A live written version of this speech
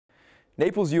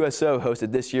Naples USO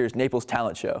hosted this year's Naples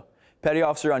Talent Show. Petty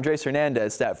Officer Andres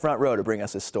Hernandez sat front row to bring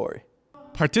us his story.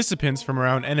 Participants from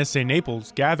around NSA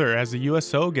Naples gather as the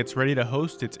USO gets ready to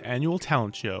host its annual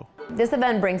talent show. This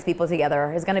event brings people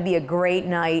together. It's going to be a great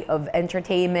night of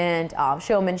entertainment,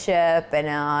 showmanship,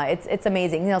 and it's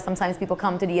amazing. You know, sometimes people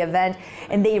come to the event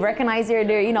and they recognize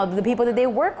the people that they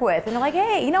work with, and they're like,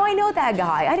 hey, you know, I know that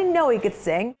guy. I didn't know he could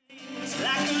sing. It's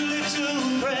like a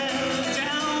little breath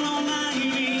down on my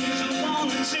knees. I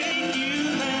wanna take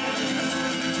you back.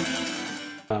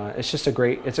 It's just a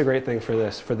great thing for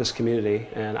this community,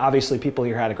 and obviously people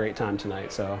here had a great time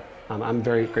tonight. So I'm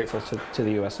very grateful to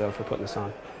the USO for putting this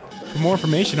on. For more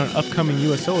information on upcoming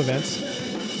USO events,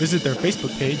 visit their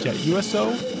Facebook page at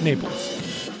USO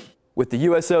Naples. With the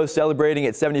USO celebrating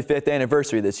its 75th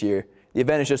anniversary this year, the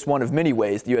event is just one of many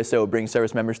ways the USO brings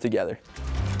service members together.